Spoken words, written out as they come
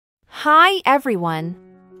Hi everyone!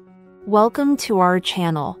 Welcome to our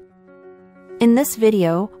channel. In this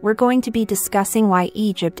video, we're going to be discussing why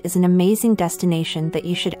Egypt is an amazing destination that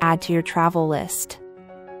you should add to your travel list.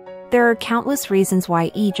 There are countless reasons why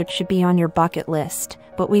Egypt should be on your bucket list,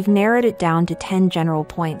 but we've narrowed it down to 10 general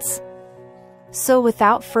points. So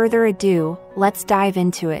without further ado, let's dive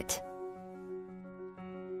into it.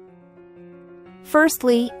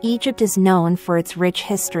 Firstly, Egypt is known for its rich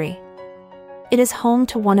history. It is home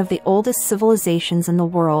to one of the oldest civilizations in the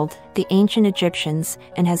world, the ancient Egyptians,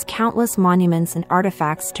 and has countless monuments and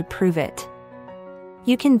artifacts to prove it.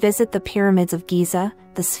 You can visit the pyramids of Giza,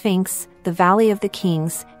 the Sphinx, the Valley of the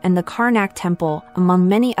Kings, and the Karnak Temple, among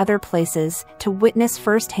many other places, to witness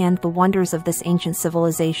firsthand the wonders of this ancient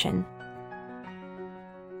civilization.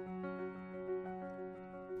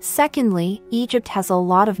 Secondly, Egypt has a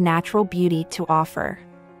lot of natural beauty to offer.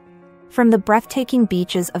 From the breathtaking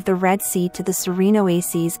beaches of the Red Sea to the serene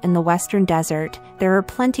oases in the Western Desert, there are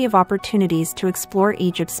plenty of opportunities to explore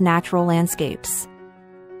Egypt's natural landscapes.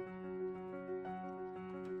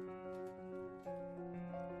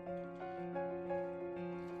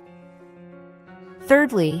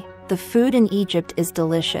 Thirdly, the food in Egypt is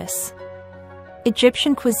delicious.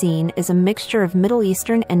 Egyptian cuisine is a mixture of Middle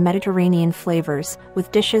Eastern and Mediterranean flavors,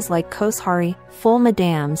 with dishes like koshari, full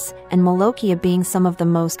madams, and molokhia being some of the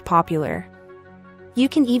most popular. You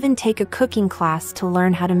can even take a cooking class to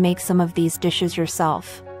learn how to make some of these dishes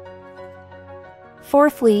yourself.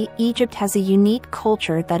 Fourthly, Egypt has a unique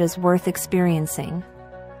culture that is worth experiencing.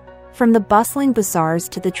 From the bustling bazaars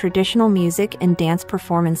to the traditional music and dance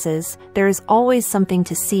performances, there is always something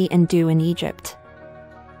to see and do in Egypt.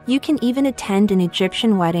 You can even attend an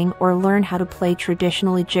Egyptian wedding or learn how to play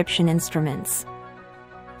traditional Egyptian instruments.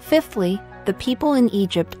 Fifthly, the people in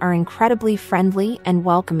Egypt are incredibly friendly and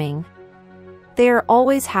welcoming. They are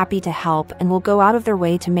always happy to help and will go out of their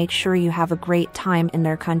way to make sure you have a great time in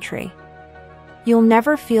their country. You'll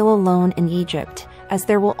never feel alone in Egypt, as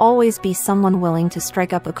there will always be someone willing to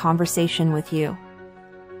strike up a conversation with you.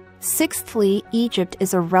 Sixthly, Egypt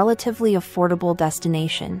is a relatively affordable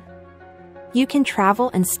destination. You can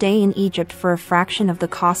travel and stay in Egypt for a fraction of the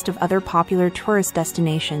cost of other popular tourist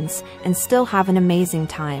destinations and still have an amazing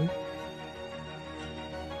time.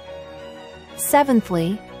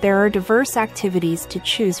 Seventhly, there are diverse activities to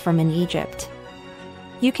choose from in Egypt.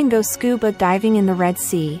 You can go scuba diving in the Red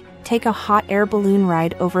Sea, take a hot air balloon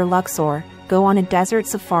ride over Luxor, go on a desert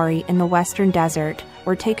safari in the Western Desert,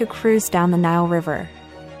 or take a cruise down the Nile River.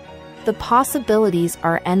 The possibilities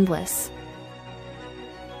are endless.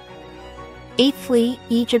 Eighthly,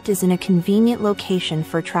 Egypt is in a convenient location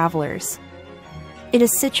for travelers. It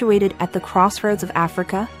is situated at the crossroads of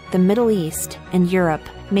Africa, the Middle East, and Europe,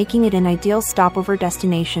 making it an ideal stopover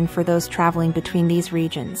destination for those traveling between these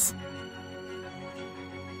regions.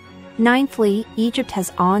 Ninthly, Egypt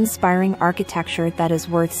has awe-inspiring architecture that is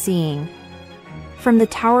worth seeing. From the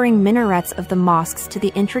towering minarets of the mosques to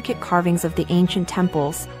the intricate carvings of the ancient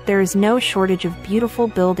temples, there is no shortage of beautiful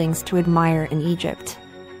buildings to admire in Egypt.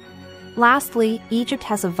 Lastly, Egypt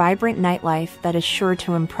has a vibrant nightlife that is sure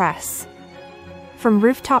to impress. From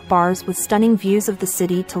rooftop bars with stunning views of the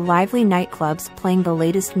city to lively nightclubs playing the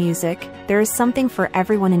latest music, there is something for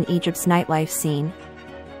everyone in Egypt's nightlife scene.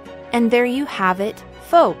 And there you have it,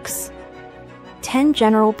 folks! 10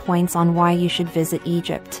 general points on why you should visit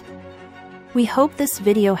Egypt. We hope this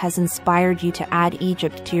video has inspired you to add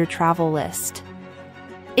Egypt to your travel list.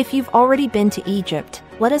 If you've already been to Egypt,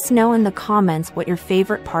 let us know in the comments what your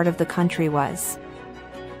favorite part of the country was.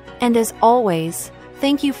 And as always,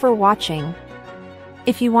 thank you for watching.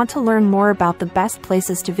 If you want to learn more about the best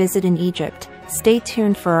places to visit in Egypt, stay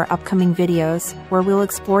tuned for our upcoming videos, where we'll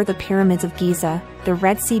explore the pyramids of Giza, the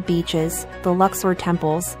Red Sea beaches, the Luxor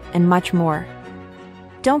temples, and much more.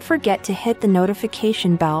 Don't forget to hit the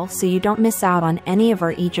notification bell so you don't miss out on any of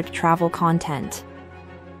our Egypt travel content.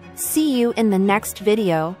 See you in the next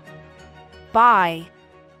video. Bye!